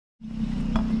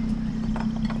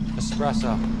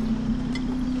espresso.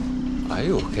 Are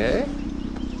you okay?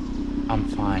 I'm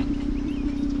fine.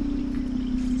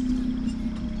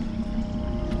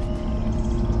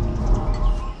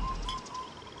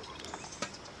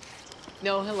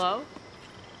 No, hello?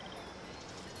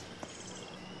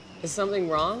 Is something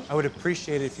wrong? I would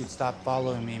appreciate it if you'd stop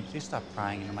following me and please stop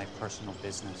prying into my personal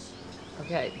business.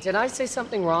 Okay, did I say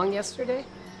something wrong yesterday?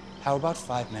 How about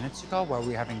 5 minutes ago while we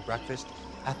were having breakfast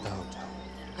at the hotel?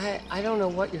 I don't know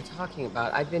what you're talking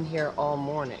about. I've been here all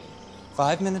morning.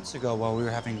 5 minutes ago while we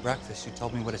were having breakfast, you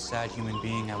told me what a sad human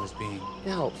being I was being.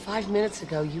 No, 5 minutes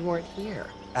ago you weren't here.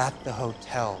 At the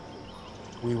hotel.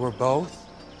 We were both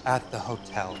at the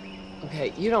hotel.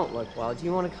 Okay, you don't look well. Do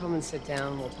you want to come and sit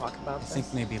down? We'll talk about I this.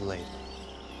 think maybe later.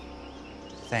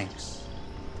 Thanks.